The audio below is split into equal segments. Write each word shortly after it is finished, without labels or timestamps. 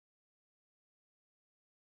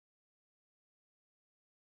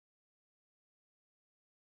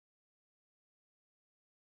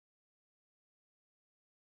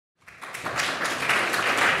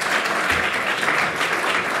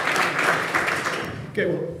Okay,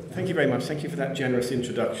 well, thank you very much. Thank you for that generous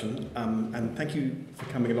introduction, and thank you for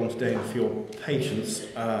coming along today and for your patience.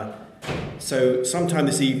 So sometime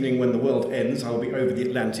this evening when the world ends, I'll be over the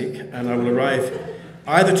Atlantic, and I will arrive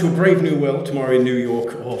either to a brave new world tomorrow in New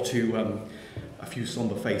York or to a few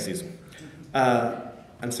somber faces.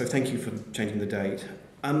 And so thank you for changing the date.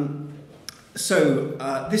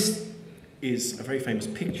 This is a very famous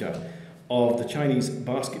picture of the Chinese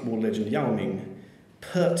basketball legend Yao Ming,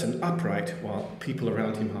 pert and upright while people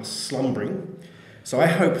around him are slumbering. So I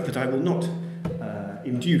hope that I will not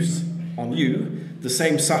induce on you the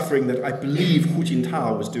same suffering that I believe Hu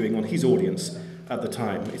Jintao was doing on his audience at the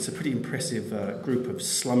time. It's a pretty impressive group of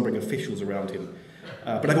slumbering officials around him.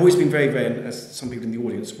 But I've always been very, and as some people in the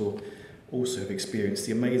audience will also have experienced,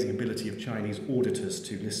 the amazing ability of Chinese auditors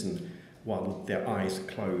to listen while their eyes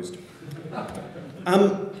closed.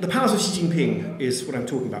 The powers of Xi Jinping is what I'm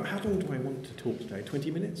talking about. How long do I want to talk today?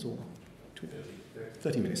 20 minutes or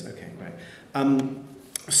 30 minutes? Okay, right.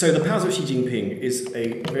 So the powers of Xi Jinping is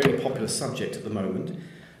a very popular subject at the moment,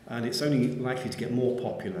 and it's only likely to get more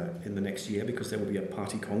popular in the next year because there will be a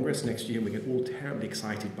party congress next year, and we get all terribly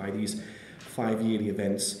excited by these 5-yearly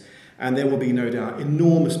events. And there will be, no doubt,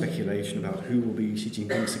 enormous speculation about who will be Xi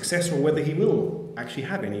Jinping's successor or whether he will actually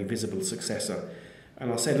have any visible successor.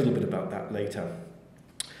 And I'll say a little bit about that later.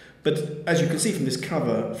 But as you can see from this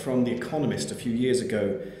cover from The Economist a few years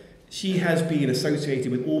ago, Xi has been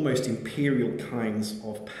associated with almost imperial kinds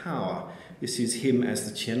of power. This is him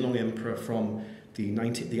as the Qianlong Emperor from the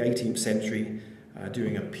 18th century,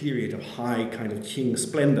 during a period of high kind of Qing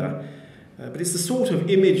splendor. But it's the sort of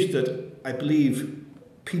image that I believe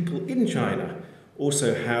people in China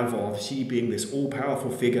also have of Xi being this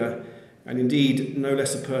all-powerful figure, and indeed no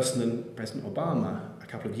less a person than President Obama a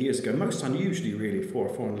couple of years ago, most unusually really for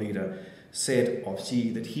a foreign leader, said of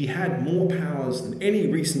Xi that he had more powers than any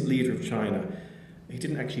recent leader of China. He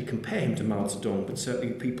didn't actually compare him to Mao Zedong, but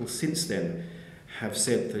certainly people since then have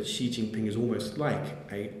said that Xi Jinping is almost like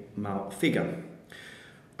a Mao figure.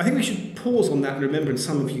 I think we should pause on that and remember, and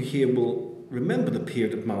some of you here will remember the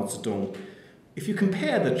period of Mao Zedong. If you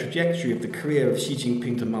compare the trajectory of the career of Xi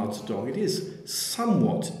Jinping to Mao Zedong, it is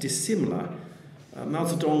somewhat dissimilar. Mao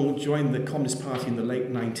Zedong joined the Communist Party in the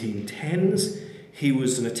late 1910s. He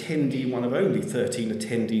was an attendee, one of only 13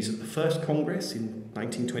 attendees at the first Congress in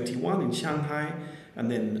 1921 in Shanghai and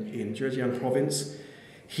then in Zhejiang province.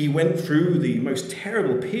 He went through the most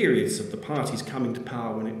terrible periods of the party's coming to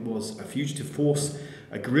power when it was a fugitive force,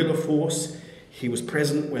 a guerrilla force. He was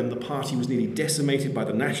present when the party was nearly decimated by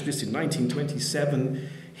the nationalists in 1927.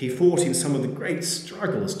 He fought in some of the great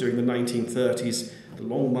struggles during the 1930s, the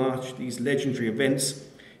Long March, these legendary events.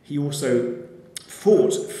 He also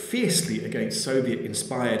fought fiercely against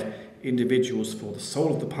Soviet-inspired individuals for the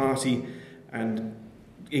soul of the party and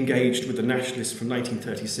engaged with the nationalists from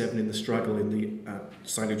 1937 in the struggle in the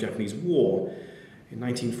Sino-Japanese War. In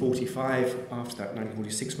 1945, after that,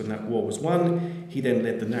 1946, when that war was won, he then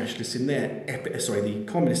led the nationalists in their the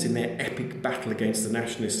communists in their epic battle against the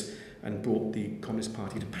nationalists and brought the Communist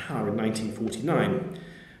Party to power in 1949.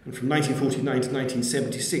 And from 1949 to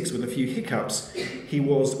 1976, with a few hiccups, he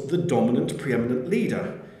was the dominant, preeminent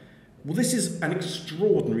leader. Well, this is an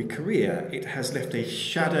extraordinary career. It has left a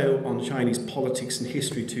shadow on Chinese politics and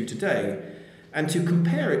history to today. And to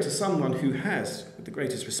compare it to someone who has, with the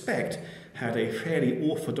greatest respect, had a fairly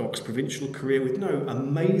orthodox provincial career with no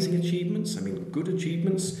amazing achievements, good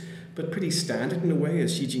achievements, but pretty standard in a way,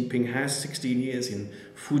 as Xi Jinping has, 16 years in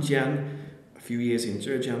Fujian, a few years in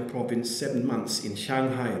Zhejiang province, 7 months in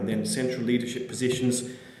Shanghai, and then central leadership positions,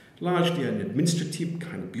 largely an administrative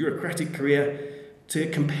kind of bureaucratic career. To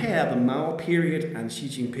compare the Mao period and Xi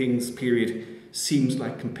Jinping's period seems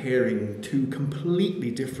like comparing two completely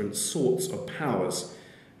different sorts of powers.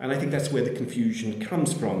 And I think that's where the confusion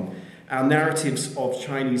comes from. Our narratives of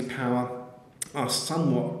Chinese power are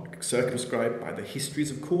somewhat circumscribed by the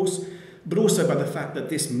histories, of course, but also by the fact that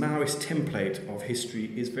this Maoist template of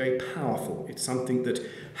history is very powerful. It's something that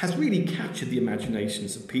has really captured the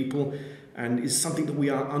imaginations of people and is something that we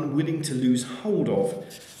are unwilling to lose hold of.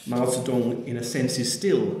 Mao Zedong, in a sense, is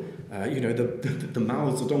still, the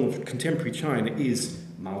Mao Zedong of contemporary China is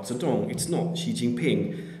Mao Zedong. It's not Xi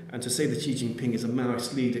Jinping. And to say that Xi Jinping is a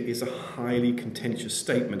Maoist leader is a highly contentious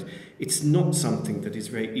statement. It's not something that is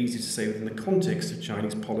very easy to say within the context of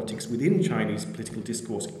Chinese politics, within Chinese political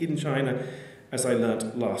discourse in China, as I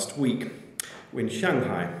learnt last week in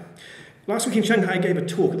Shanghai. Last week in Shanghai, I gave a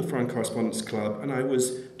talk at the Foreign Correspondents Club, and I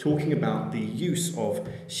was talking about the use of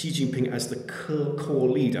Xi Jinping as the core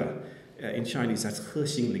leader. In Chinese, that's 核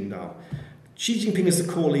心领导. Xi Jinping as the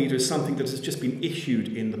core leader is something that has just been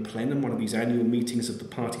issued in the plenum, one of these annual meetings of the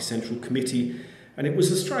party central committee, And it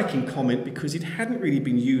was a striking comment because it hadn't really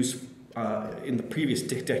been used in the previous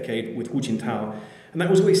decade with Hu Jintao, and that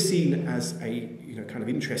was always seen as a kind of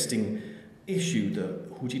interesting issue,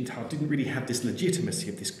 that Hu Jintao didn't really have this legitimacy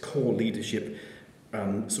of this core leadership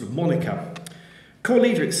sort of moniker. Core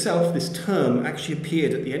leader itself, this term, actually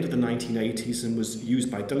appeared at the end of the 1980s and was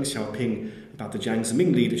used by Deng Xiaoping about the Jiang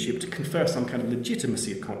Zemin leadership to confer some kind of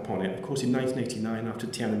legitimacy upon it. Of course, in 1989, after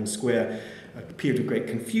Tiananmen Square, a period of great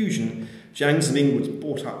confusion, Jiang Zemin was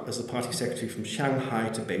brought up as the party secretary from Shanghai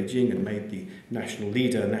to Beijing and made the national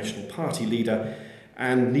leader, national party leader,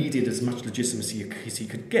 and needed as much legitimacy as he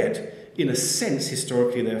could get. In a sense,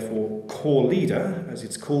 historically, therefore, core leader, as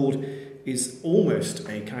it's called, is almost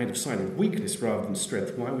a kind of sign of weakness rather than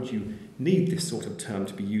strength. Why would you need this sort of term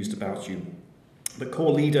to be used about you? The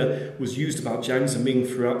core leader was used about Jiang Zemin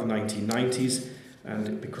throughout the 1990s,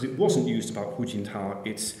 and because it wasn't used about Hu Jintao,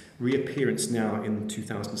 its reappearance now in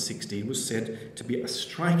 2016 was said to be a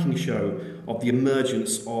striking show of the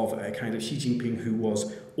emergence of a kind of Xi Jinping who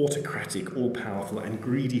was autocratic, all-powerful, and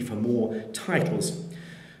greedy for more titles.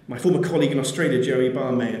 My former colleague in Australia, Joey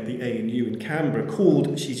Barmay at the ANU in Canberra,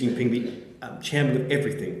 called Xi Jinping the chairman of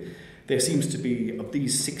everything. There seems to be, of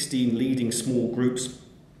these 16 leading small groups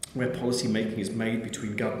where policy making is made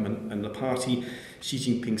between government and the party, Xi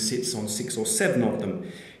Jinping sits on 6 or 7 of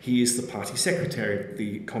them. He is the party secretary of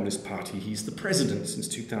the Communist Party. He's the president since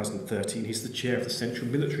 2013. He's the chair of the Central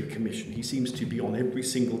Military Commission. He seems to be on every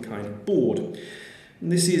single kind of board.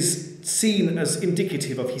 And this is seen as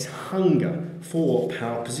indicative of his hunger for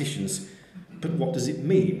power positions. But what does it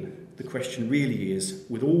mean? The question really is,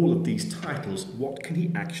 with all of these titles, what can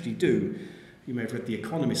he actually do? You may have read The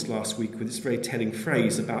Economist last week with this very telling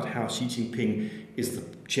phrase about how Xi Jinping is the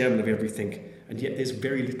chairman of everything, and yet there's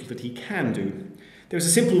very little that he can do. There's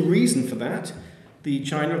a simple reason for that. The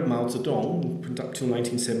China of Mao Zedong, up till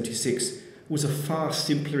 1976, was a far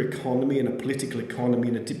simpler economy and a political economy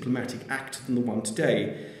and a diplomatic actor than the one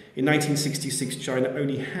today. In 1966, China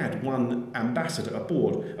only had one ambassador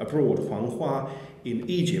abroad, Huang Hua, in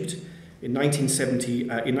Egypt. In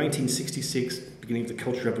 1966, beginning of the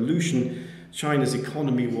Cultural Revolution, China's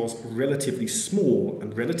economy was relatively small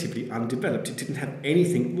and relatively undeveloped. It didn't have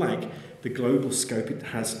anything like the global scope it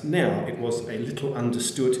has now. It was a little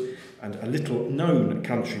understood and a little known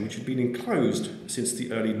country which had been enclosed since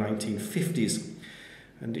the early 1950s.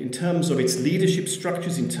 And in terms of its leadership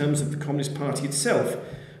structures, in terms of the Communist Party itself,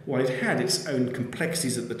 while it had its own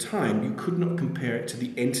complexities at the time, you could not compare it to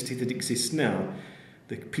the entity that exists now.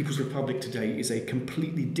 The People's Republic today is a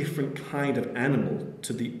completely different kind of animal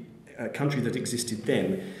to the country that existed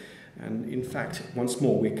then. And in fact, once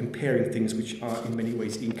more, we're comparing things which are in many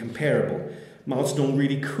ways incomparable. Mao Zedong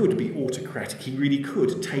really could be autocratic. He really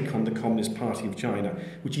could take on the Communist Party of China,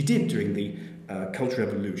 which he did during the Cultural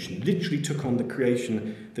Revolution, literally took on the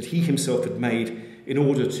creation that he himself had made in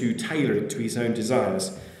order to tailor it to his own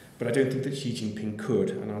desires. But I don't think that Xi Jinping could,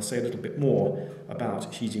 and I'll say a little bit more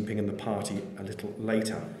about Xi Jinping and the party a little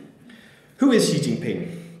later. Who is Xi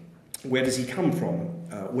Jinping? Where does he come from?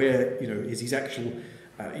 Where is his actual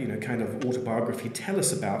kind of autobiography tell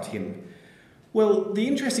us about him? Well, the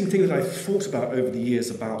interesting thing that I've thought about over the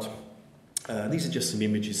years about, these are just some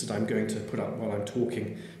images that I'm going to put up while I'm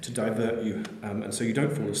talking to divert you, and so you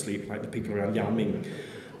don't fall asleep like the people around Yao Ming.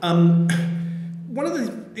 One of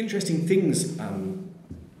the interesting things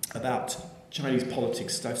about Chinese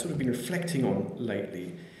politics that I've sort of been reflecting on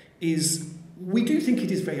lately is we do think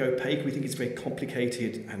it is very opaque, we think it's very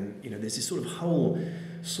complicated, and there's this sort of whole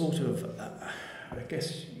sort of,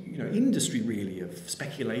 industry really of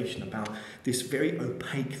speculation about this very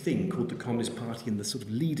opaque thing called the Communist Party and the sort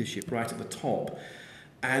of leadership right at the top,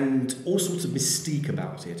 and all sorts of mystique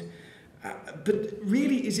about it. But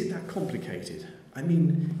really, is it that complicated? I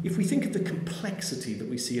mean, if we think of the complexity that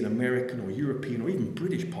we see in American or European or even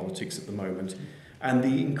British politics at the moment, and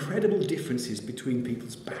the incredible differences between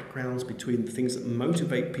people's backgrounds, between the things that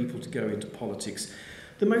motivate people to go into politics,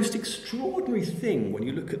 the most extraordinary thing when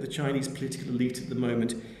you look at the Chinese political elite at the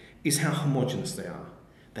moment is how homogenous they are.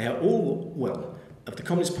 They are all, well, of the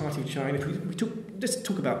Communist Party of China, let's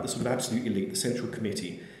talk about the sort of absolute elite, the Central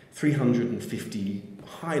Committee, 350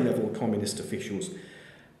 high-level communist officials.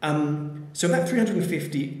 So that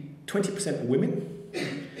 350, 20% are women,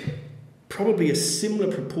 probably a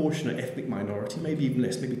similar proportion are ethnic minority, maybe even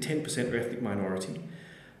less, maybe 10% are ethnic minority.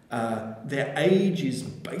 Their age is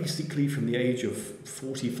basically from the age of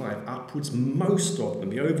 45 upwards. Most of them,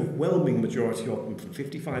 the overwhelming majority of them, from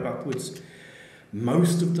 55 upwards.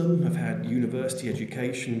 Most of them have had university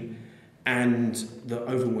education, and the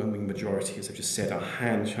overwhelming majority, as I just said, are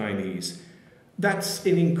Han Chinese. That's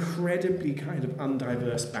an incredibly kind of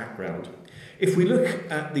undiverse background. If we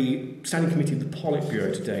look at the Standing Committee of the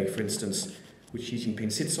Politburo today, for instance, which Xi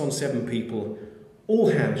Jinping sits on, 7 people,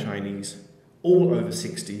 all Han Chinese, all over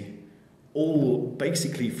 60, all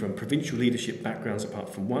basically from provincial leadership backgrounds,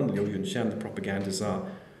 apart from one, Liu Yunshan, the propaganda czar,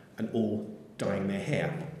 and all dyeing their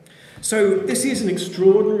hair. So this is an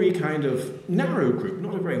extraordinary kind of narrow group,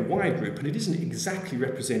 not a very wide group, and it isn't exactly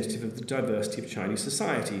representative of the diversity of Chinese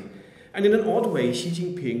society. And in an odd way, Xi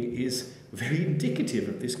Jinping is very indicative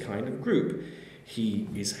of this kind of group. He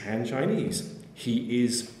is Han Chinese. He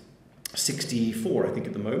is 64, I think,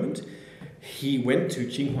 at the moment. He went to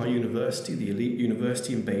Tsinghua University, the elite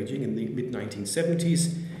university in Beijing, in the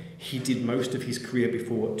mid-1970s. He did most of his career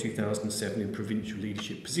before 2007 in provincial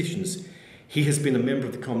leadership positions. He has been a member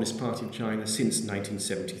of the Communist Party of China since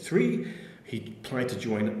 1973. He applied to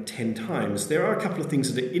join 10 times. There are a couple of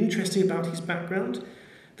things that are interesting about his background.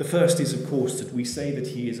 The first is, of course, that we say that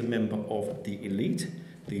he is a member of the elite,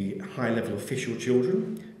 the high-level official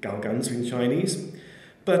children, gaoganzi in Chinese,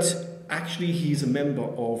 but actually he's a member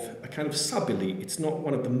of a kind of sub-elite. It's not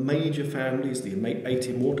one of the major families, the 8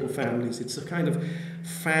 immortal families. It's a kind of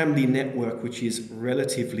family network which is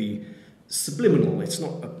relatively subliminal. It's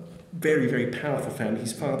not a very, very powerful family.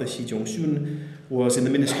 His father, Xi Zhongxun, was in the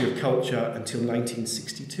Ministry of Culture until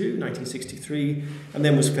 1963, and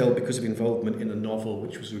then was felled because of involvement in a novel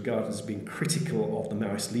which was regarded as being critical of the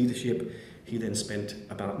Maoist leadership. He then spent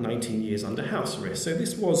about 19 years under house arrest. So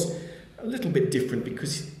this was a little bit different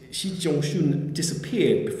because Xi Zhongxun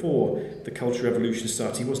disappeared before the Cultural Revolution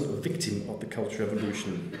started. He wasn't a victim of the Cultural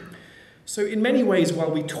Revolution. So in many ways,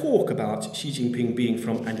 while we talk about Xi Jinping being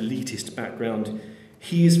from an elitist background,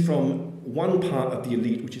 he is from one part of the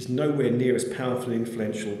elite which is nowhere near as powerful and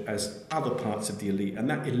influential as other parts of the elite. And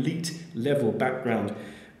that elite level background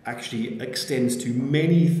actually extends to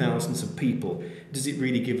many thousands of people. Does it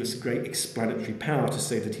really give us great explanatory power to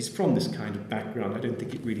say that he's from this kind of background? I don't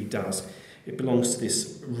think it really does. It belongs to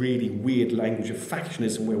this really weird language of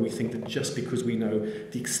factionism where we think that just because we know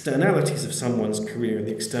the externalities of someone's career and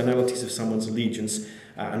the externalities of someone's allegiance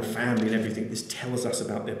and family and everything, this tells us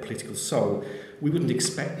about their political soul. We wouldn't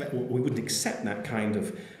expect that, or we wouldn't accept that kind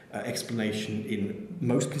of explanation in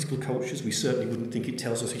most political cultures. We certainly wouldn't think it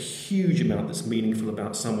tells us a huge amount that's meaningful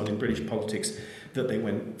about someone in British politics, that they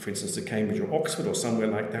went, for instance, to Cambridge or Oxford or somewhere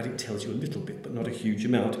like that. It tells you a little bit, but not a huge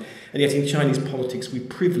amount. And yet in Chinese politics, we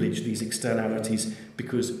privilege these externalities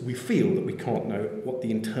because we feel that we can't know what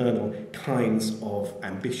the internal kinds of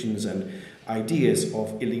ambitions and ideas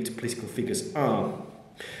of elite political figures are.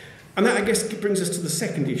 And that, I guess, brings us to the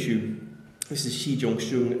second issue. This is Xi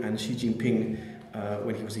Zhongxun and Xi Jinping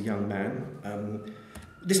when he was a young man.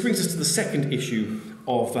 This brings us to the second issue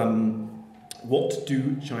of what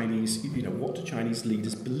do Chinese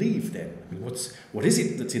leaders believe then? I mean, what is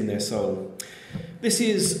it that's in their soul? This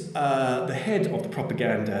is the head of the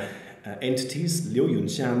propaganda entities, Liu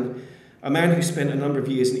Yunshan, a man who spent a number of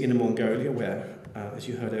years in Inner Mongolia, where, as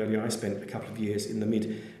you heard earlier, I spent a couple of years in the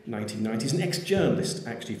mid-1990s, an ex-journalist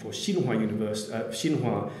actually for Tsinghua University,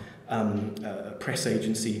 Tsinghua press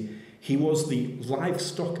agency. He was the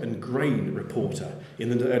livestock and grain reporter in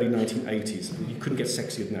the early 1980s. You couldn't get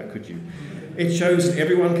sexier than that, could you? It shows that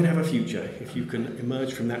everyone can have a future if you can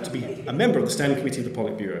emerge from that to be a member of the Standing Committee of the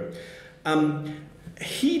Politburo.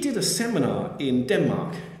 He did a seminar in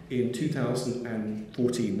Denmark in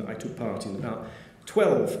 2014 that I took part in. About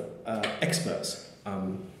 12 experts,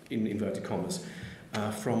 in inverted commas,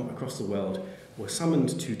 from across the world were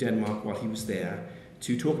summoned to Denmark while he was there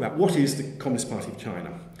to talk about what is the Communist Party of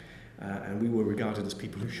China. And we were regarded as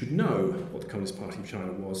people who should know what the Communist Party of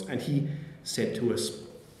China was. And he said to us,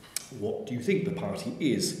 what do you think the party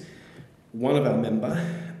is? One member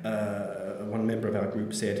of our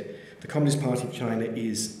group said, the Communist Party of China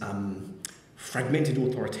is fragmented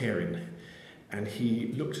authoritarian. And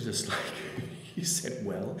he looked at us like, he said,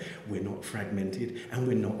 well, we're not fragmented and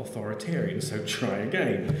we're not authoritarian, so try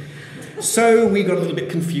again. So we got a little bit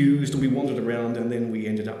confused and we wandered around, and then we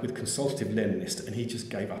ended up with consultative Leninist, and he just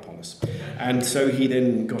gave up on us. And so he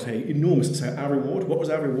then got an enormous, so our reward, what was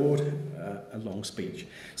our reward? A long speech.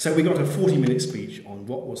 So we got a 40-minute speech on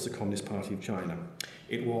what was the Communist Party of China.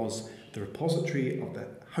 It was the repository of the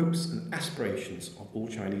hopes and aspirations of all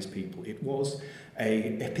Chinese people. It was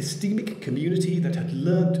an epistemic community that had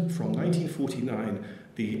learned from 1949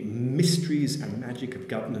 the mysteries and magic of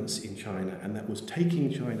governance in China, and that was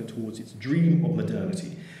taking China towards its dream of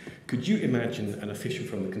modernity. Could you imagine an official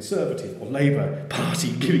from the Conservative or Labour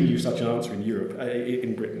Party giving you such an answer in Europe,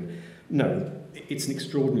 in Britain? No, it's an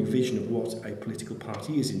extraordinary vision of what a political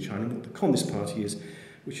party is in China, what the Communist Party is,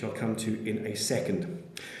 which I'll come to in a second.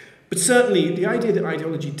 But certainly the idea that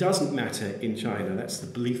ideology doesn't matter in China, that's the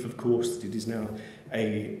belief, of course, that it is now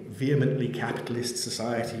a vehemently capitalist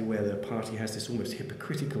society where the party has this almost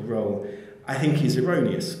hypocritical role, I think is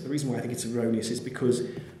erroneous. The reason why I think it's erroneous is because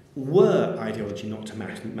were ideology not to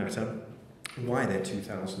matter, why are there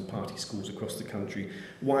 2,000 party schools across the country?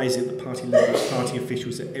 Why is it that party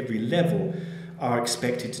officials at every level are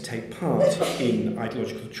expected to take part in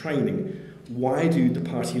ideological training? Why do the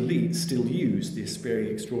party elites still use this very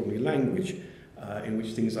extraordinary language in which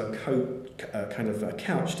things are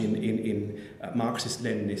couched in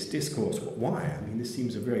Marxist-Leninist discourse? Why? I mean, this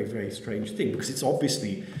seems a very, very strange thing, because it's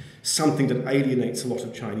obviously something that alienates a lot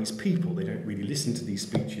of Chinese people. They don't really listen to these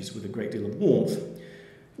speeches with a great deal of warmth.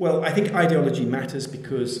 Well, I think ideology matters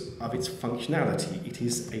because of its functionality. It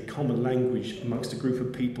is a common language amongst a group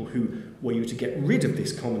of people who, were you to get rid of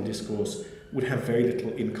this common discourse, would have very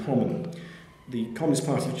little in common. The Communist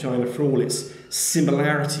Party of China, for all its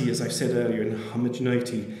similarity, as I've said earlier, and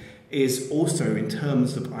homogeneity, is also in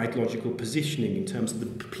terms of ideological positioning, in terms of the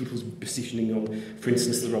people's positioning on, for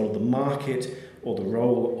instance, the role of the market, or the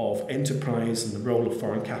role of enterprise and the role of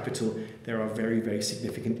foreign capital. There are very, very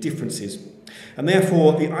significant differences. And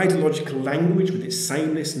therefore, the ideological language, with its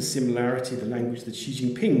sameness and similarity, the language that Xi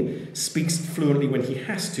Jinping speaks fluently when he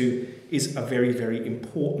has to, is a very, very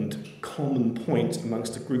important common point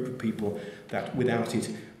amongst a group of people that without it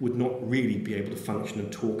would not really be able to function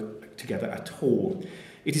and talk together at all.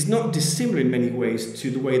 It is not dissimilar in many ways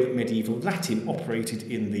to the way that medieval Latin operated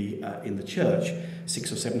in the church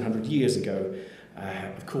 600 or 700 years ago.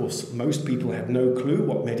 Of course, most people had no clue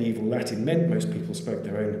what medieval Latin meant. Most people spoke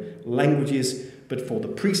their own languages. But for the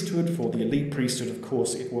priesthood, for the elite priesthood, of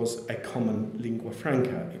course, it was a common lingua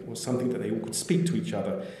franca. It was something that they all could speak to each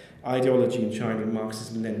other. Ideology in China,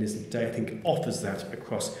 Marxism and Leninism today, I think, offers that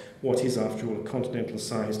across what is, after all, a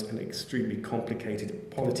continental-sized and extremely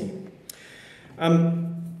complicated polity.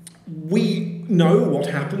 We know what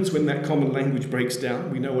happens when that common language breaks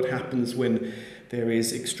down. We know what happens when there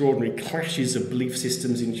is extraordinary clashes of belief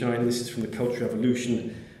systems in China. This is from the Cultural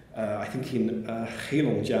Revolution, I think in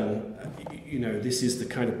Heilongjiang. This is the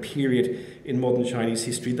kind of period in modern Chinese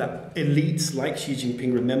history that elites like Xi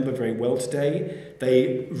Jinping remember very well today.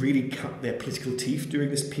 They really cut their political teeth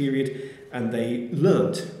during this period, and they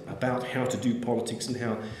learnt about how to do politics and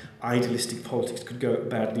how idealistic politics could go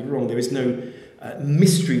badly wrong. There is no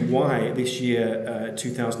mystery why this year,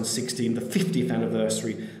 2016, the 50th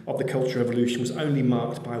anniversary of the Cultural Revolution, was only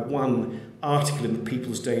marked by one article in the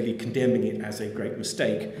People's Daily condemning it as a great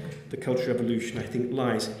mistake. The Cultural Revolution, I think,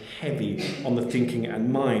 lies heavy on the thinking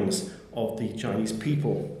and minds of the Chinese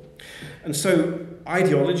people. And so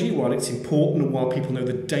ideology, while it's important and while people know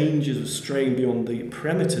the dangers of straying beyond the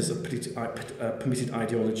parameters of permitted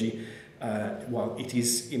ideology, while it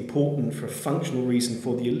is important for a functional reason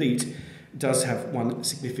for the elite, does have one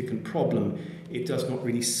significant problem. It does not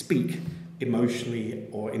really speak emotionally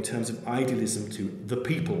or in terms of idealism to the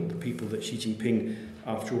people that Xi Jinping,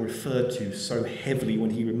 after all, referred to so heavily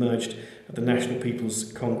when he emerged at the National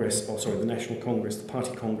People's Congress, the National Congress, the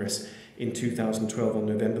Party Congress in 2012 on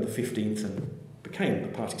November the 15th, and became the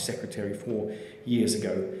party secretary 4 years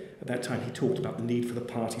ago. At that time, he talked about the need for the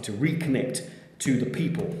party to reconnect to the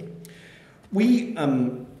people. We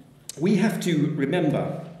have to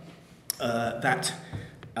remember that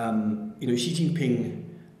Xi Jinping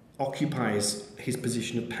occupies his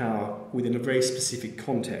position of power within a very specific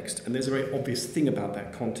context, and there's a very obvious thing about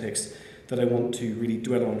that context that I want to really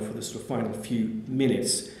dwell on for the sort of final few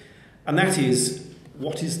minutes, and that is,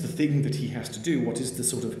 what is the thing that he has to do? What is the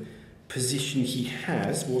sort of position he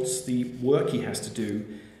has? What's the work he has to do?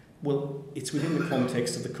 Well, it's within the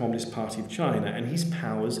context of the Communist Party of China, and his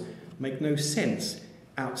powers make no sense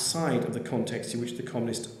outside of the context in which the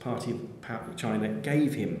Communist Party of China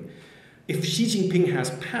gave him. If Xi Jinping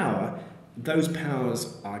has power, those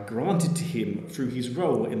powers are granted to him through his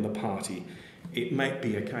role in the party. It might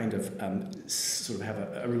be a kind of have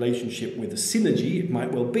a relationship with a synergy. It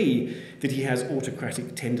might well be that he has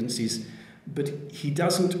autocratic tendencies, but he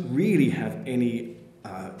doesn't really have any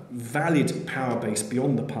valid power base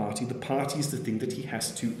beyond the party. The party is the thing that he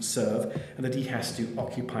has to serve and that he has to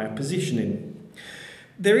occupy a position in.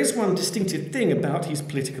 There is one distinctive thing about his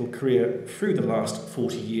political career through the last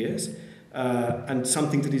 40 years, and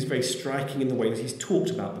something that is very striking in the way that he's talked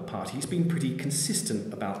about the party. He's been pretty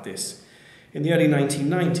consistent about this. In the early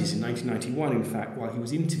 1990s, in 1991 in fact, while he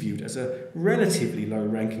was interviewed as a relatively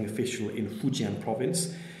low-ranking official in Fujian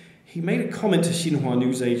province, he made a comment to Xinhua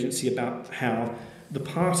news agency about how the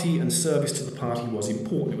party and service to the party was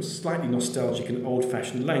important. It was slightly nostalgic and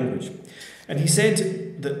old-fashioned language. And he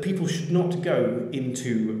said that people should not go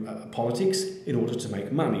into politics in order to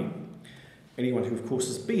make money. Anyone who, of course,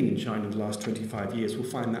 has been in China in the last 25 years will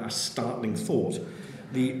find that a startling thought.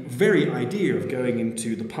 The very idea of going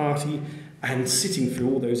into the party and sitting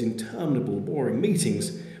through all those interminable, boring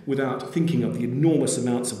meetings without thinking of the enormous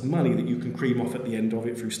amounts of money that you can cream off at the end of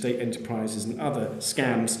it through state enterprises and other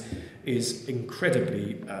scams is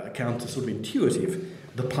incredibly sort of intuitive.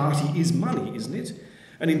 The party is money, isn't it?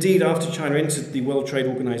 And indeed, after China entered the World Trade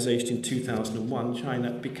Organization in 2001,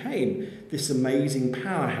 China became this amazing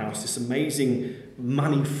powerhouse, this amazing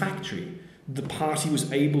money factory. The party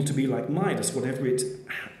was able to be like Midas. Whatever it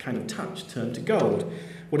kind of touched turned to gold.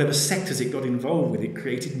 Whatever sectors it got involved with, it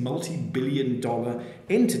created multi-billion-dollar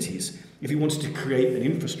entities. If you wanted to create an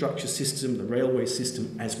infrastructure system, the railway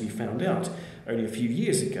system, as we found out only a few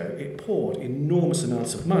years ago, it poured enormous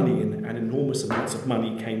amounts of money in, and enormous amounts of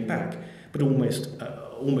money came back. But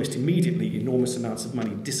almost immediately, enormous amounts of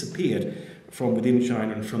money disappeared from within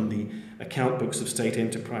China and from the account books of state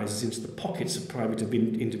enterprises into the pockets of private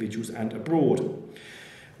individuals and abroad.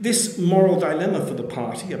 This moral dilemma for the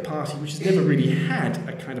party, a party which has never really had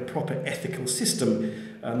a kind of proper ethical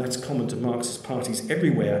system, and that's common to Marxist parties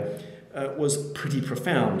everywhere, was pretty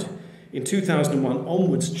profound. In 2001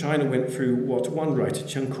 onwards, China went through what one writer,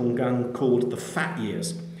 Chen Konggang, called the fat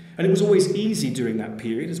years. And it was always easy during that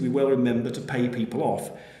period, as we well remember, to pay people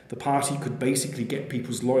off. The party could basically get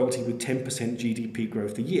people's loyalty with 10% GDP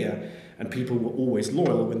growth a year, and people were always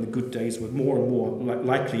loyal when the good days were more and more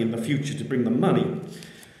likely in the future to bring them money.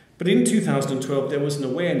 But in 2012, there was an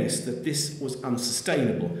awareness that this was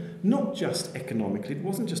unsustainable, not just economically. It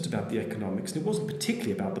wasn't just about the economics, and it wasn't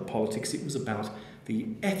particularly about the politics. It was about the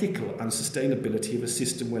ethical unsustainability of a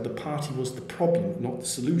system where the party was the problem, not the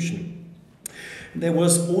solution. There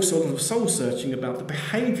was also a lot of soul-searching about the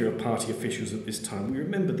behaviour of party officials at this time. We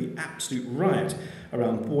remember the absolute riot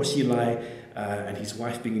around Bo Xilai and his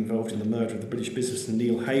wife being involved in the murder of the British businessman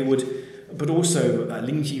Neil Haywood, but also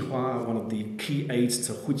Lin Jihua, one of the key aides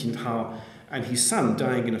to Hu Jintao, and his son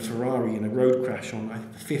dying in a Ferrari in a road crash on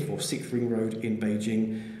the 5th or 6th ring road in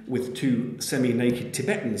Beijing with 2 semi-naked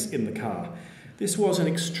Tibetans in the car. This was an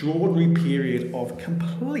extraordinary period of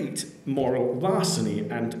complete moral larceny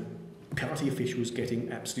and party officials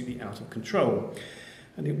getting absolutely out of control.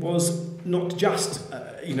 And it was not just,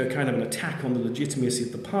 kind of an attack on the legitimacy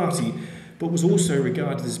of the party, but was also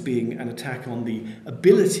regarded as being an attack on the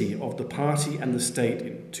ability of the party and the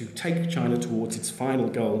state to take China towards its final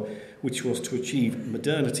goal, which was to achieve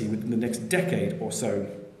modernity within the next decade or so.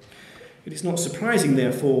 It is not surprising,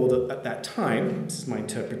 therefore, that at that time, this is my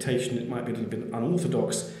interpretation, it might be a little bit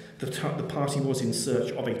unorthodox, the party was in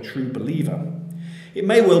search of a true believer. It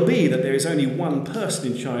may well be that there is only one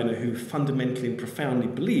person in China who fundamentally and profoundly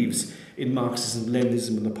believes in Marxism,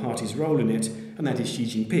 Leninism and the party's role in it, and that is Xi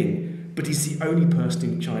Jinping. But he's the only person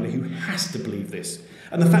in China who has to believe this.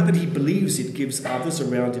 And the fact that he believes it gives others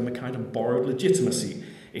around him a kind of borrowed legitimacy.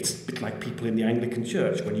 It's a bit like people in the Anglican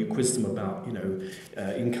Church. When you quiz them about,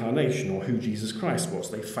 incarnation or who Jesus Christ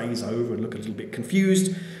was, they phase over and look a little bit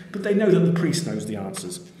confused, but they know that the priest knows the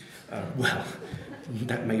answers.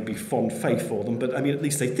 That may be fond faith for them, but at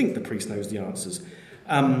least they think the priest knows the answers.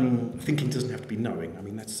 Thinking doesn't have to be knowing.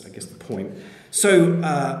 That's, I guess, the point. So,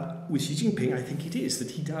 with Xi Jinping, I think it is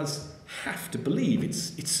that he does have to believe.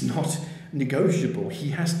 It's not negotiable.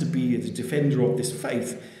 He has to be the defender of this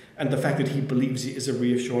faith, and the fact that he believes it is a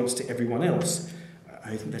reassurance to everyone else.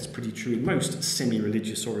 I think that's pretty true in most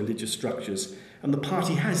semi-religious or religious structures. And the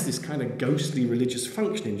party has this kind of ghostly religious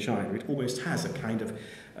function in China. It almost has a kind of,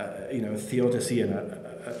 a theodicy and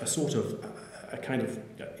a sort of, a kind of,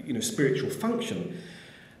 spiritual function.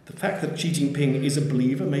 The fact that Xi Jinping is a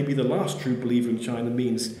believer, maybe the last true believer in China,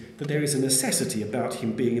 means that there is a necessity about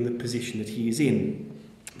him being in the position that he is in,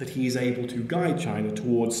 that he is able to guide China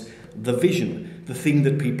towards the vision, the thing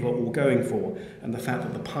that people are all going for, and the fact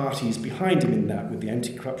that the party is behind him in that with the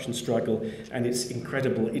anti-corruption struggle and its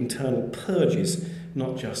incredible internal purges,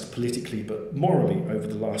 not just politically but morally over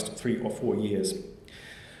the last 3 or 4 years.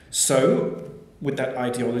 So, with that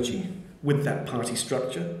ideology, with that party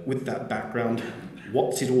structure, with that background,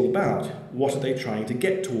 what's it all about? What are they trying to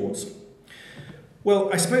get towards? Well,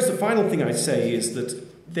 I suppose the final thing I'd say is that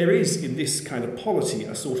there is, in this kind of polity,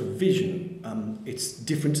 a sort of vision. It's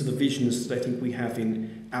different to the visions that I think we have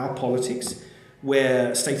in our politics,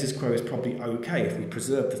 where status quo is probably okay. If we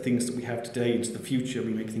preserve the things that we have today into the future,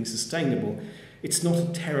 we make things sustainable. It's not a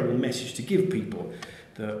terrible message to give people,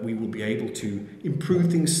 that we will be able to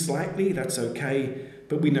improve things slightly, that's okay,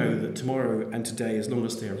 but we know that tomorrow and today, as long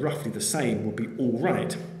as they're roughly the same, will be all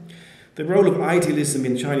right. The role of idealism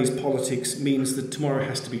in Chinese politics means that tomorrow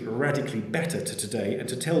has to be radically better to today, and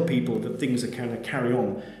to tell people that things are going to carry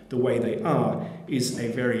on the way they are is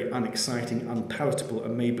a very unexciting, unpalatable,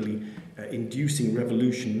 and maybe inducing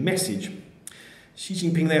revolution message. Xi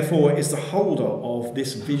Jinping, therefore, is the holder of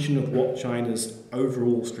this vision of what China's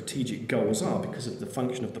overall strategic goals are, because of the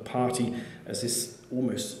function of the party as this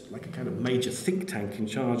almost like a kind of major think tank in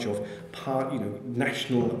charge of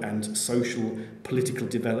national and social political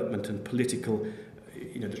development and political,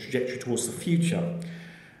 the trajectory towards the future.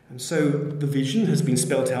 And so the vision has been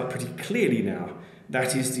spelt out pretty clearly now.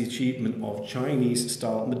 That is the achievement of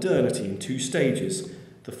Chinese-style modernity in 2 stages.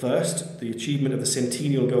 The first, the achievement of the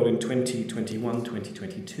centennial goal in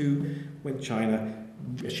 2021-2022, when China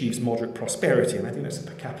achieves moderate prosperity, and I think that's a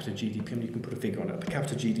per capita GDP, and you can put a figure on it, per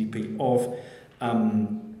capita GDP of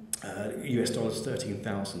US dollars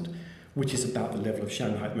 13,000, which is about the level of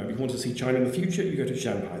Shanghai at the moment. If you want to see China in the future, you go to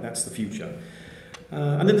Shanghai, that's the future.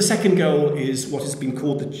 And then the second goal is what has been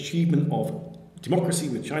called the achievement of democracy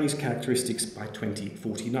with Chinese characteristics by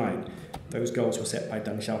 2049. Those goals were set by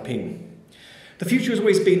Deng Xiaoping. The future has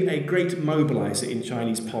always been a great mobiliser in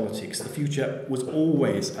Chinese politics. The future was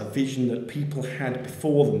always a vision that people had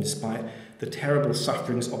before them, despite the terrible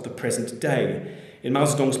sufferings of the present day. In Mao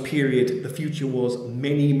Zedong's period, the future was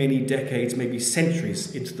many, many decades, maybe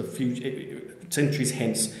centuries into the future, centuries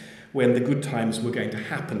hence, when the good times were going to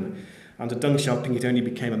happen. Under Deng Xiaoping, it only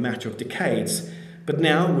became a matter of decades. But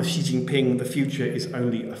now, with Xi Jinping, the future is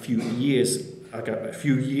only a few years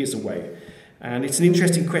away. And it's an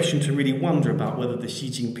interesting question to really wonder about whether the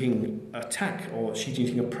Xi Jinping attack or Xi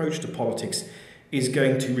Jinping approach to politics is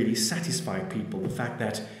going to really satisfy people. The fact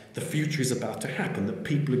that the future is about to happen, that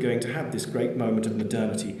people are going to have this great moment of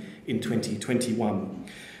modernity in 2021.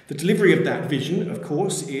 The delivery of that vision, of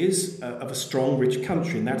course, is of a strong, rich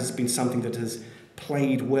country, and that has been something that has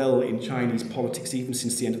played well in Chinese politics even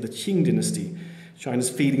since the end of the Qing dynasty.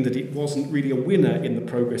 China's feeling that it wasn't really a winner in the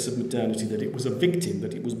progress of modernity, that it was a victim,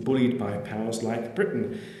 that it was bullied by powers like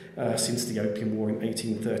Britain since the Opium War in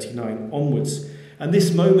 1839 onwards. And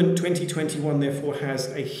this moment, 2021, therefore,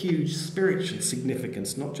 has a huge spiritual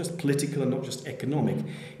significance, not just political and not just economic.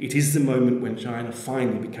 It is the moment when China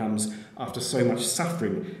finally becomes, after so much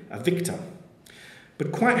suffering, a victor.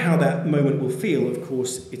 But quite how that moment will feel, of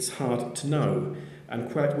course, it's hard to know.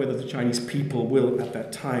 And quite whether the Chinese people will, at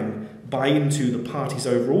that time, buy into the party's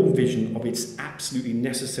overall vision of its absolutely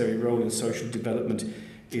necessary role in social development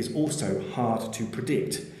is also hard to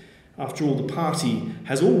predict. After all, the party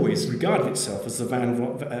has always regarded itself as at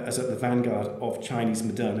the vanguard of Chinese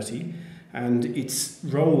modernity, and its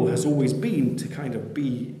role has always been to kind of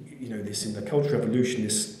be, this in the Cultural Revolution,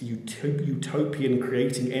 this utopian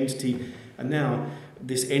creating entity, and now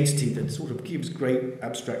this entity that sort of gives great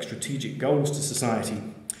abstract strategic goals to society.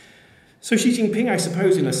 So Xi Jinping, I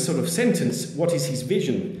suppose, in a sort of sentence, what is his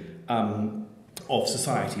vision of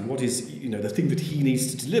society? What is, the thing that he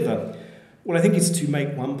needs to deliver? Well, I think it's to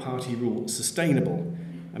make one-party rule sustainable.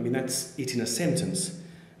 I mean, that's it in a sentence.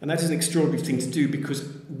 And that is an extraordinary thing to do, because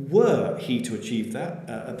were he to achieve that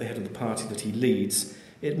at the head of the party that he leads,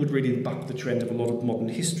 it would really buck the trend of a lot of modern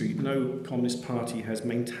history. No communist party has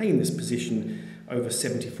maintained this position over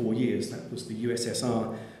 74 years. That was the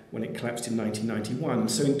USSR when it collapsed in 1991.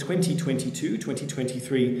 So in 2022,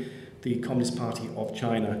 2023, the Communist Party of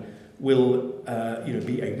China will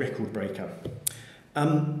be a record breaker.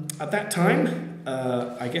 At that time,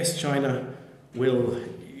 I guess China will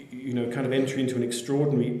kind of enter into an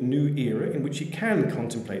extraordinary new era in which it can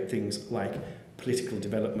contemplate things like political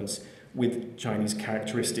developments with Chinese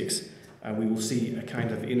characteristics. And we will see a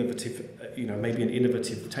kind of innovative, maybe an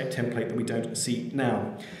innovative template that we don't see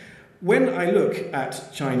now. When I look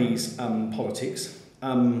at Chinese politics,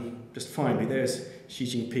 just finally, there's Xi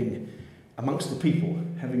Jinping amongst the people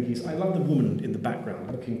having his... I love the woman in the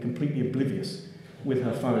background looking completely oblivious with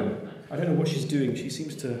her phone. I don't know what she's doing. She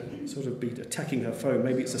seems to sort of be attacking her phone.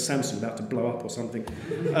 Maybe it's a Samsung about to blow up or something.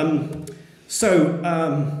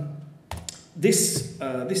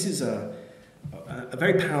 This is a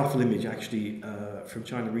very powerful image, actually, from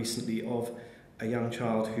China recently of a young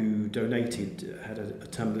child who had a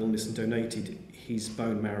terminal illness and donated his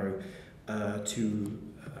bone marrow to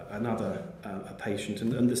another patient.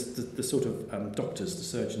 And the sort of doctors, the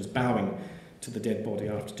surgeons, bowing to the dead body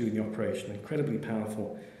after doing the operation. Incredibly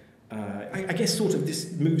powerful. I guess sort of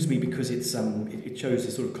this moves me because it shows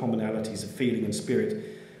the sort of commonalities of feeling and spirit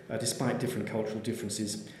despite different cultural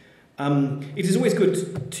differences. It is always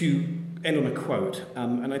good to end on a quote,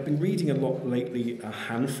 and I've been reading a lot lately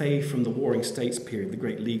Han Fei from the Warring States period, the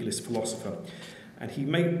great legalist philosopher, and he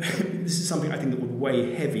made this is something I think that would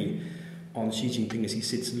weigh heavy on Xi Jinping as he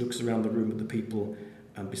sits and looks around the room at the people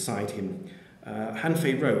beside him. Han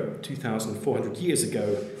Fei wrote 2,400 years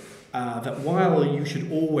ago that while you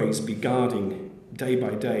should always be guarding day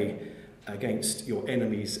by day against your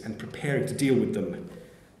enemies and preparing to deal with them,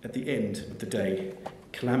 at the end of the day,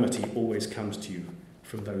 calamity always comes to you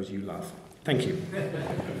from those you love. Thank you. Could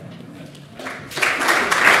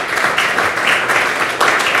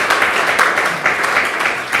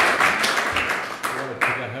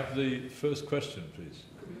I have the first question, please?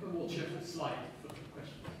 Could we have a more cheerful slide for the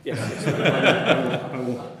question? Yes. I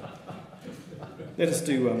will. Let us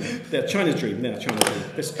do China's Dream. China's Dream.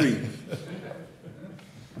 Let's dream.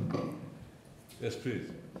 Yes, please.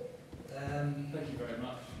 Thank you very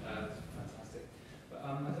much. Fantastic. But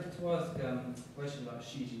I'd like to ask a question about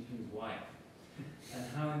Xi Jinping's wife and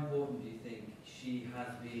how important do you think she has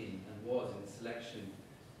been and was in the selection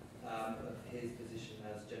of his position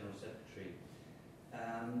as General Secretary,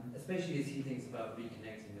 especially as he thinks about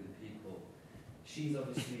reconnecting with the people. She's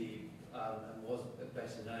obviously and was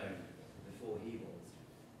better known before he was,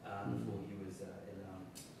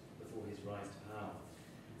 before his rise to power.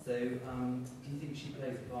 So, do you think she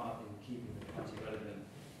plays a part in keeping the party relevant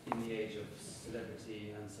in the age of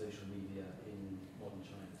celebrity and social media in modern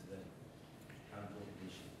China today? How important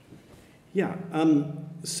is she? Yeah.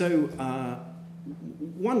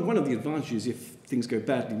 One of the advantages, if things go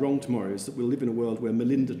badly wrong tomorrow, is that we'll live in a world where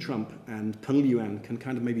Melinda Trump and Peng Liyuan can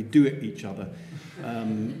kind of maybe do it each other. I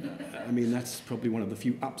mean, that's probably one of the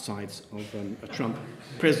few upsides of a Trump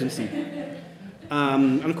presidency.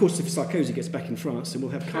 And of course, if Sarkozy gets back in France, then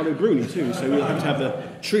we'll have Carlo Bruni too, so we'll have to have the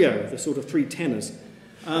trio, the sort of three tenors.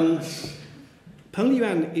 Peng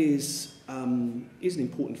Liyuan is an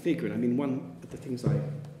important figure, and I mean, one of the things I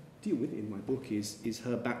deal with in my book is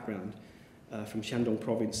her background from Shandong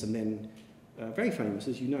province, and then very famous,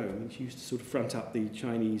 as you know. I mean, she used to sort of front up the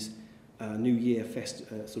Chinese New Year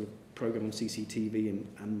sort of program on CCTV,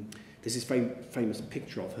 and there's this very famous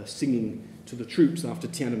picture of her singing to the troops after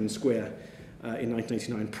Tiananmen Square in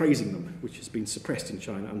 1989, praising them, which has been suppressed in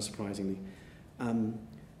China, unsurprisingly.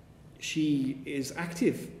 She is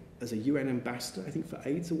active as a UN ambassador, I think, for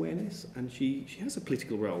AIDS awareness, and she has a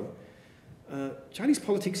political role. Chinese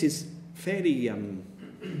politics is fairly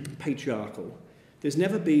patriarchal. There's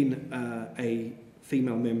never been a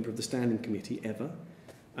female member of the Standing Committee, ever.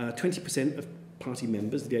 20% of party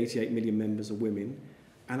members, the 88 million members, are women.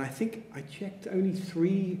 And I think I checked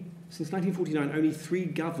since 1949, only 3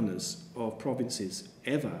 governors of provinces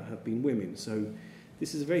ever have been women. So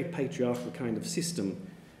this is a very patriarchal kind of system.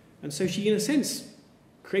 And so she, in a sense,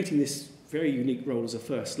 creating this very unique role as a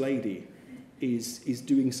First Lady is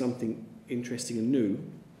doing something interesting and new.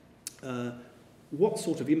 What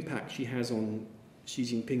sort of impact she has on Xi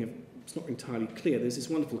Jinping, it's not entirely clear. There's this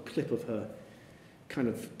wonderful clip of her kind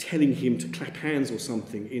of telling him to clap hands or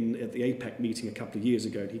something at the APEC meeting a couple of years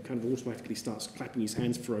ago. And he kind of automatically starts clapping his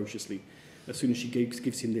hands ferociously as soon as she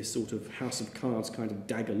gives him this sort of House of Cards kind of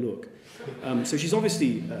dagger look. So she's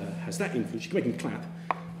obviously has that influence. She can make him clap.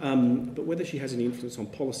 But whether she has any influence on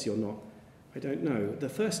policy or not, I don't know. The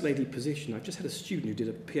First Lady position, I've just had a student who did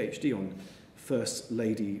a PhD on First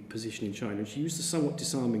Lady position in China, and she used the somewhat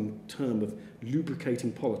disarming term of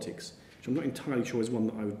lubricating politics, which I'm not entirely sure is one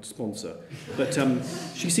that I would sponsor. But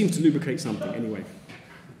she seems to lubricate something anyway.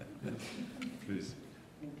 Please.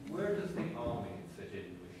 Where does the army fit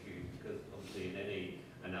in with you? Because obviously in any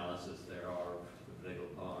analysis there are the political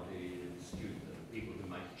parties, students, people who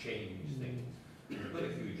might change things. You've got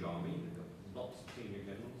a huge army, you've got lots of senior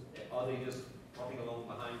generals. Are they just trotting along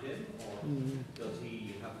behind him, or does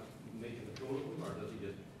he have major control of them, or does he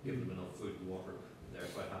just give them enough food and water and they're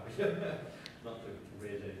quite happy not to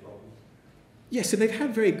raise any problems? Yes, so they've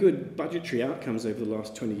had very good budgetary outcomes over the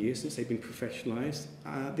last 20 years since they've been professionalised.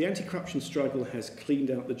 The anti-corruption struggle has cleaned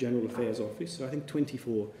out the General Affairs Office, so I think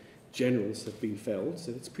 24 generals have been felled,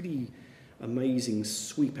 so it's a pretty amazing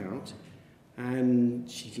sweep out. And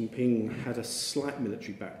Xi Jinping had a slight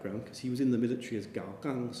military background because he was in the military as Gao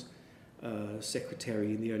Gang's secretary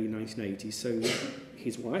in the early 1980s. So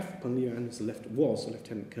his wife, Peng Liyuan, was a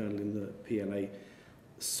lieutenant colonel in the PLA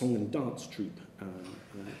song and dance troupe. I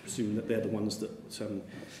presume that they're the ones that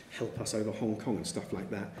help us over Hong Kong and stuff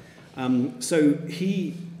like that. So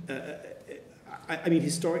he, I mean,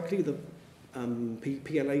 historically, the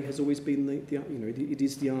PLA has always been it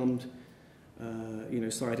is the armed,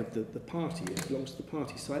 side of the party. It belongs to the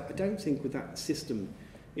party. So I don't think with that system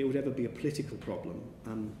it would ever be a political problem.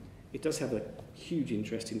 It does have a huge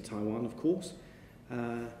interest in Taiwan, of course,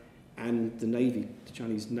 and the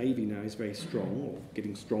Chinese Navy now is very strong, or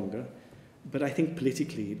getting stronger. But I think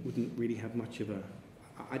politically it wouldn't really have much of a...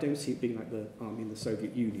 I don't see it being like the army in the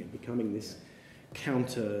Soviet Union, becoming this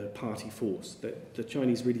counter-party force. That the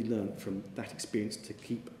Chinese really learned from that experience to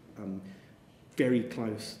keep very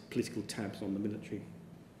close political tabs on the military.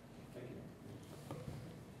 Thank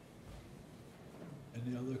you.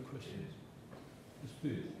 Any other questions? Yes,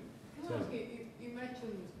 please. Can I ask you, you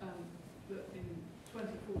mentioned that in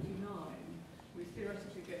 2049 we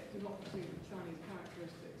theoretically get democracy with Chinese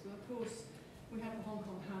characteristics, and of course we have the Hong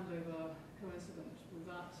Kong handover coincident with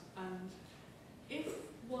that, and if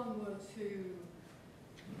one were to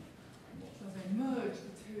merge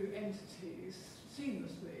the two entities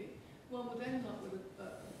seamlessly, one would end up with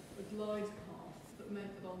a glide path that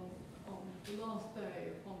meant that on the last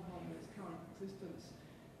day of Hong Kong in its current existence,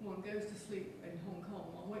 one goes to sleep in Hong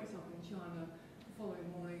Kong, one wakes up in China the following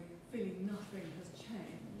morning feeling nothing has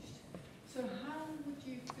changed. So how would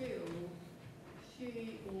you feel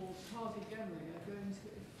she or the party generally are going to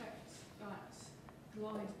affect that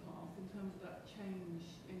glide path in terms of that change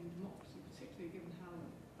in democracy, particularly given how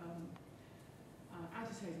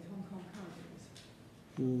agitated Hong Kong currently is?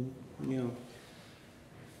 Yeah.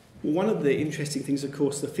 Well, one of the interesting things, of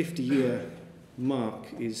course, the 50-year mark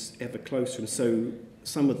is ever closer, and so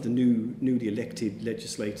some of the newly elected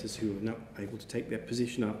legislators who are not able to take their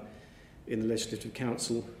position up in the Legislative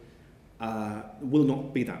Council will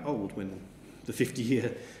not be that old when the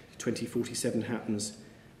 50-year 2047 happens.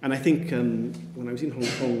 And I think when I was in Hong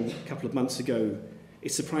Kong a couple of months ago,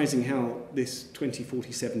 it's surprising how this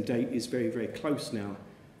 2047 date is very, very close now.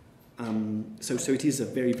 So it is a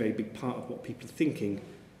very, very big part of what people are thinking.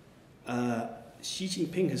 Xi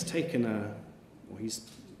Jinping has taken his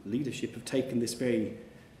leadership have taken this very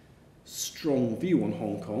strong view on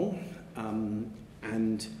Hong Kong,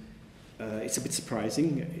 and it's a bit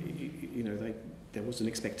surprising. You know, there was an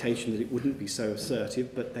expectation that it wouldn't be so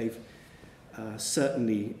assertive, but they've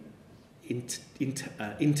certainly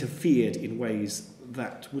interfered in ways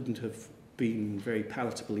that wouldn't have been very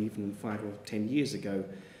palatable even 5 or 10 years ago.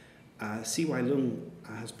 CY Leung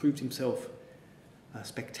has proved himself a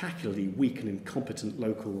spectacularly weak and incompetent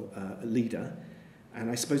local leader, and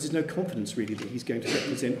I suppose there's no confidence really that he's going to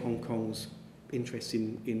represent Hong Kong's interests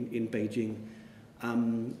in Beijing.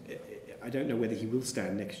 I don't know whether he will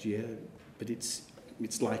stand next year, but it's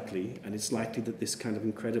likely, and it's likely that this kind of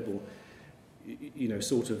incredible, you know,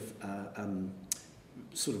 sort of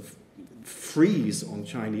freeze on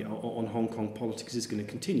on Hong Kong politics is going to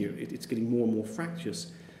continue. It's getting more and more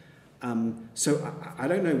fractious. So I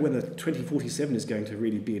don't know whether 2047 is going to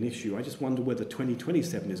really be an issue. I just wonder whether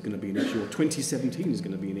 2027 is going to be an issue or 2017 is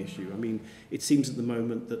going to be an issue. I mean, it seems at the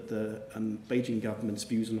moment that the Beijing government's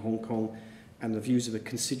views on Hong Kong and the views of a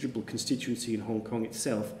considerable constituency in Hong Kong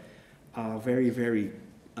itself are very, very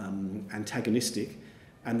antagonistic,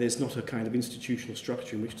 and there's not a kind of institutional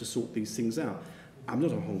structure in which to sort these things out. I'm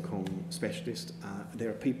not a Hong Kong specialist. There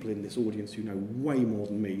are people in this audience who know way more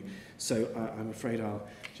than me, so I'm afraid I'll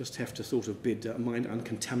just have to sort of bid mind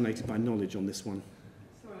uncontaminated by knowledge on this one.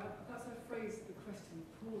 Sorry, perhaps I phrased the question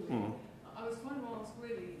poorly. Oh. I was trying to ask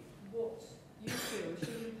really what you feel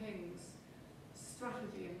Xi Jinping's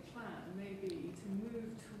strategy and plan may be to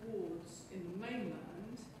move towards, in the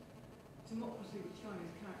mainland, democracy with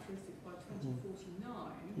Chinese characteristics by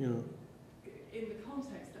 2049, in the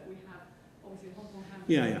context that we have, obviously, Hong Kong has...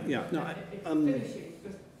 Yeah. No, it's finishing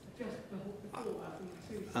just before that,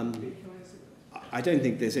 and the two big coincidence. I don't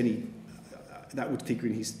think there's any... that would figure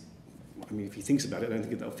in his... I mean, if he thinks about it, I don't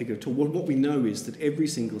think that will figure at all. What we know is that every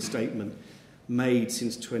single statement made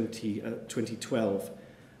since 2012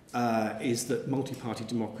 is that multi-party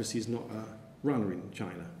democracy is not a runner in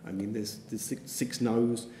China. I mean, there's six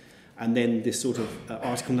no's, and then this sort of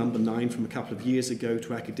article number 9 from a couple of years ago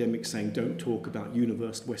to academics saying don't talk about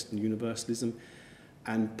Western universalism.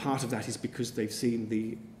 And part of that is because they've seen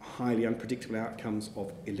the highly unpredictable outcomes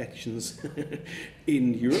of elections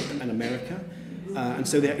in Europe and America, and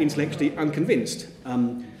so they're intellectually unconvinced.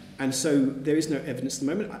 And so there is no evidence at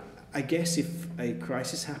the moment. I guess if a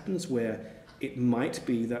crisis happens where it might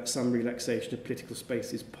be that some relaxation of political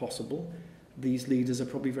space is possible, these leaders are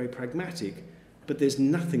probably very pragmatic, but there's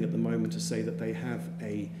nothing at the moment to say that they have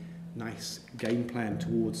a nice game plan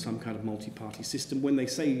towards some kind of multi-party system. When they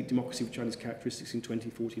say democracy with Chinese characteristics in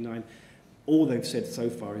 2049, all they've said so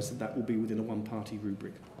far is that that will be within a one-party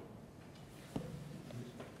rubric.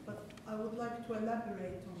 But I would like to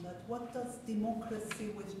elaborate on that. What does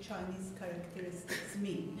democracy with Chinese characteristics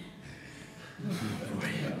mean?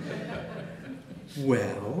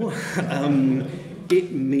 Well,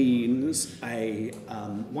 it means a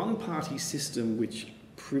one-party system which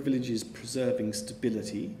privileges preserving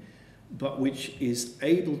stability but which is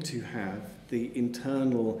able to have the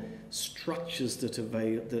internal structures that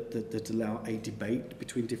allow a debate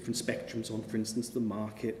between different spectrums on, for instance, the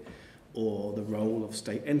market or the role of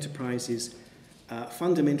state enterprises.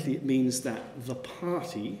 Fundamentally, it means that the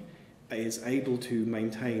party is able to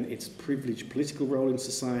maintain its privileged political role in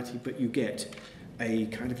society, but you get a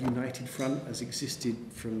kind of united front as existed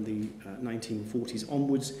from the 1940s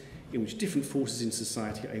onwards, in which different forces in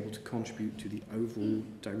society are able to contribute to the overall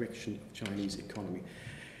direction of Chinese economy.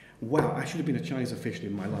 Wow, I should have been a Chinese official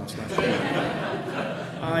in my last life.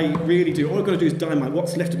 I really do. All I've got to do is dye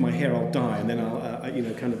what's left of my hair, I'll dye, and then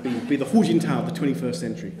I'll kind of be the Hu Jintao of the 21st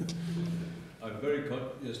century. I'm very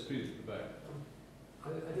yes, please, go back.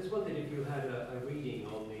 I just wondered if you had a reading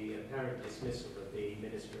on the apparent dismissal of the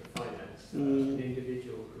Minister of Finance, an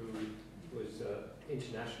individual who was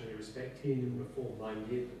internationally respected and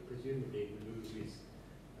reform-minded, but presumably the move is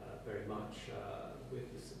very much with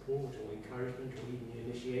the support or encouragement or even the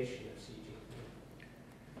initiation of Xi Jinping.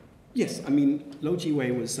 Yes, I mean, Lou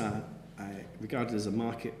Jiwei was regarded as a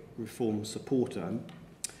market reform supporter.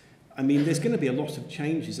 I mean, there's going to be a lot of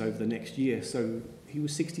changes over the next year. So he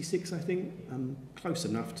was 66, I think, close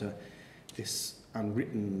enough to this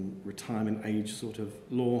unwritten retirement age sort of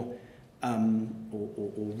law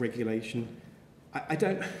or regulation.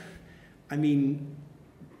 I mean,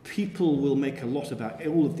 people will make a lot about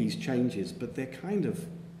all of these changes, but they're kind of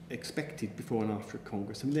expected before and after a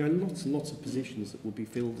Congress. I mean, there are lots and lots of positions that will be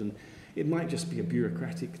filled, and it might just be a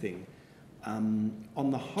bureaucratic thing. On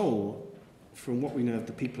the whole, from what we know of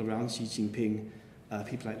the people around Xi Jinping,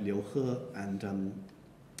 people like Liu He and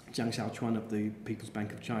Jiang Xiaochuan of the People's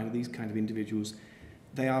Bank of China, these kind of individuals,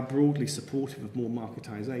 they are broadly supportive of more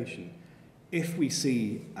marketization. If we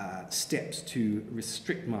see steps to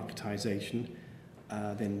restrict marketization,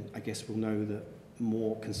 then I guess we'll know that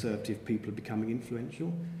more conservative people are becoming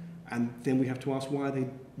influential. And then we have to ask, why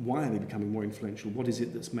are they becoming more influential? What is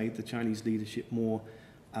it that's made the Chinese leadership more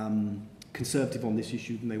conservative on this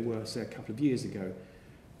issue than they were, say, a couple of years ago?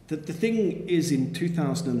 The thing is, in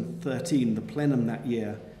 2013, the plenum that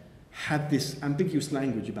year had this ambiguous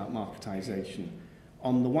language about marketization.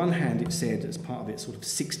 On the one hand, it said, as part of its sort of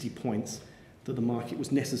 60 points, that the market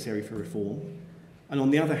was necessary for reform. And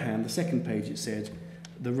on the other hand, the second page, it said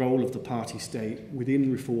the role of the party state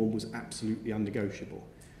within reform was absolutely unnegotiable.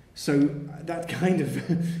 So that kind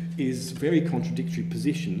of is a very contradictory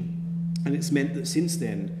position, and it's meant that since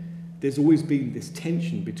then, there's always been this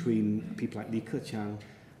tension between people like Li Keqiang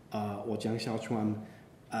or Jiang Xiaochuan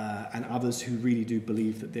and others who really do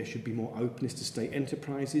believe that there should be more openness to state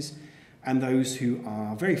enterprises, and those who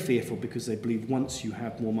are very fearful because they believe once you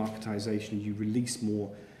have more marketization, you release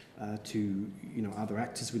more to other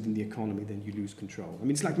actors within the economy, then you lose control. I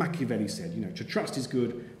mean, it's like Machiavelli said, to trust is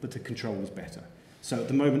good, but to control is better. So at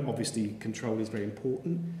the moment, obviously, control is very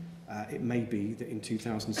important. It may be that in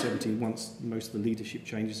 2017, once most of the leadership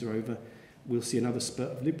changes are over, we'll see another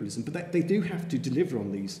spurt of liberalism. But they do have to deliver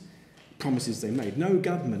on these promises they made. No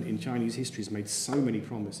government in Chinese history has made so many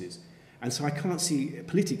promises. And so I can't see,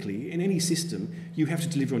 politically, in any system, you have to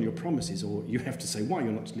deliver on your promises, or you have to say why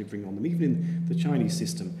you're not delivering on them, even in the Chinese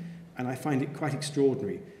system. And I find it quite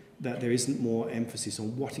extraordinary that there isn't more emphasis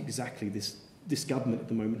on what exactly this government at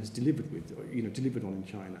the moment has delivered on in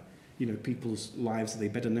China. People's lives, are they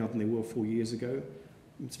better now than they were 4 years ago?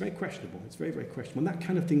 It's very questionable. It's very, very questionable. And that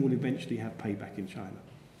kind of thing will eventually have payback in China.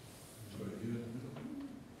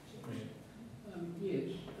 Yes.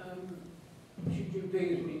 Xi Jinping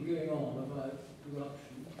has been going on about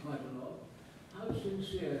corruption quite a lot. How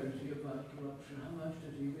sincere is he about corruption? How much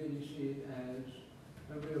does he really see it as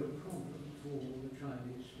a real problem for the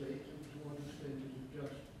Chinese state, and to what extent is it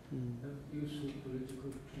just a useful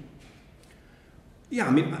political tool? Yeah,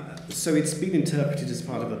 I mean, so it's been interpreted as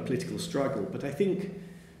part of a political struggle, but I think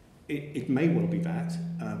it may well be that.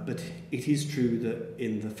 But it is true that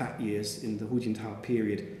in the fat years, in the Hu Jintao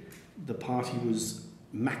period, the party was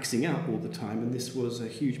maxing out all the time, and this was a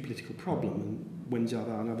huge political problem. And Wen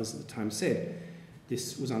Jiabao and others at the time said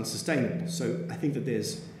this was unsustainable. So I think that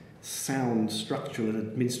there's sound structural and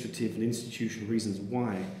administrative and institutional reasons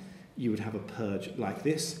why you would have a purge like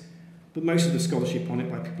this. But most of the scholarship on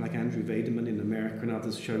it by people like Andrew Vaderman in America and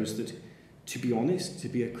others shows that, to be honest, to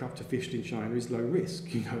be a corrupt official in China is low risk.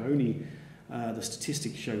 Only the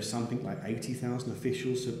statistics show something like 80,000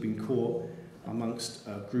 officials have been caught amongst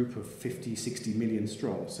a group of 50, 60 million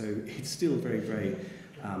strong. So it's still very, very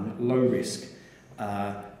low risk.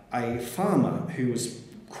 A farmer who was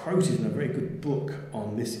quoted in a very good book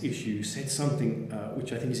on this issue said something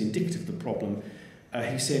which I think is indicative of the problem.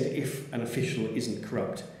 He said, if an official isn't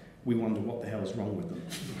corrupt, we wonder what the hell's wrong with them.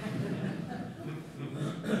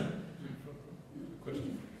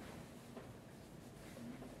 question?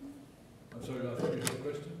 I'm sorry, I thought you had a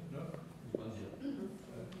question? No?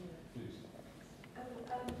 Please.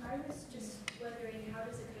 I was just wondering, how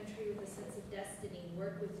does a country with a sense of destiny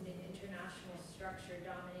work within an international structure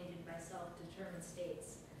dominated by self-determined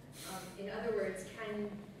states? In other words, can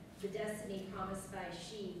the destiny promised by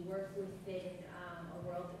Xi work within a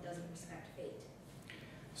world that doesn't respect fate?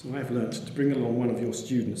 So I've learnt to bring along one of your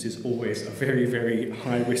students is always a very, very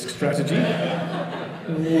high-risk strategy.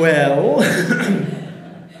 Well,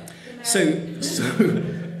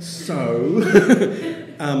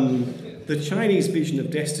 the Chinese vision of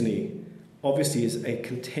destiny obviously is a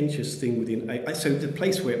contentious thing within. So the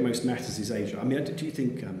place where it most matters is Asia. I mean, do you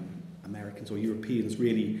think Americans or Europeans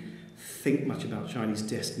really think much about Chinese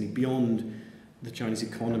destiny beyond the Chinese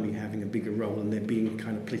economy having a bigger role and there being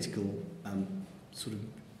kind of political sort of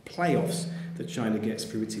playoffs that China gets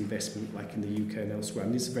through its investment, like in the UK and elsewhere? I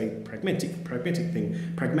mean, it's a very pragmatic thing.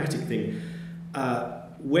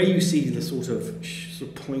 Where you see the sort of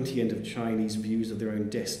pointy end of Chinese views of their own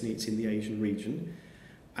destiny, it's in the Asian region.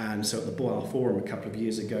 And so at the Boao Forum a couple of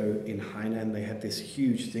years ago in Hainan, they had this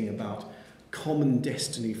huge thing about common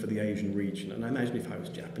destiny for the Asian region. And I imagine if I was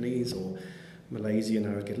Japanese or Malaysian,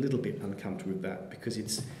 I would get a little bit uncomfortable with that, because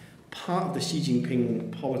it's part of the Xi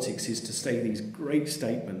Jinping politics is to say these great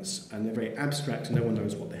statements, and they're very abstract and no one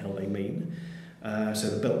knows what the hell they mean. So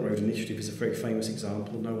the Belt Road Initiative is a very famous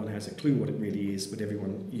example. No one has a clue what it really is, but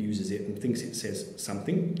everyone uses it and thinks it says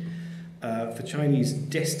something. For Chinese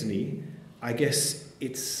destiny, I guess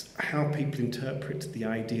it's how people interpret the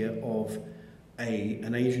idea of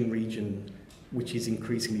an Asian region which is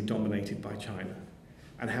increasingly dominated by China,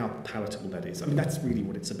 and how palatable that is. I mean, that's really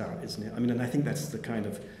what it's about, isn't it? I mean, and I think that's the kind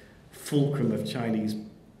of fulcrum of Chinese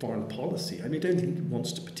foreign policy. I mean, I don't think it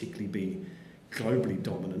wants to particularly be globally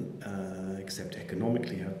dominant, except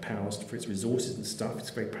economically, have powers for its resources and stuff.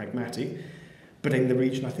 It's very pragmatic. But in the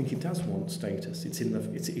region, I think it does want status.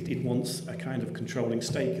 It wants a kind of controlling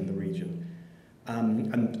stake in the region.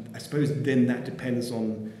 And I suppose then that depends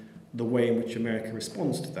on the way in which America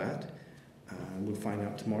responds to that. We'll find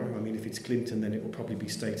out tomorrow. I mean, if it's Clinton, then it will probably be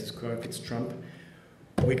status quo. If it's Trump,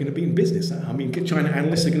 we're going to be in business. I mean, China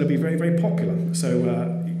analysts are going to be very, very popular. So,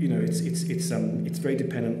 it's very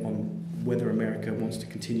dependent on whether America wants to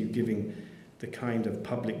continue giving the kind of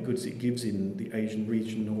public goods it gives in the Asian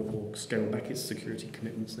region or scale back its security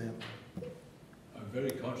commitments there. I'm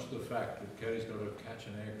very conscious of the fact that Kerry's got to catch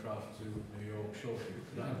an aircraft to New York shortly.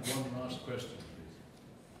 Could I have one last question, please?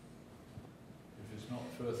 If it's not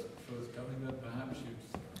forthcoming, then perhaps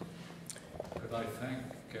could I thank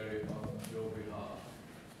Kerry on your behalf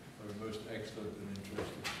for a most excellent and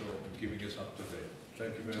interesting talk and keeping us up to date.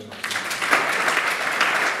 Thank you very much.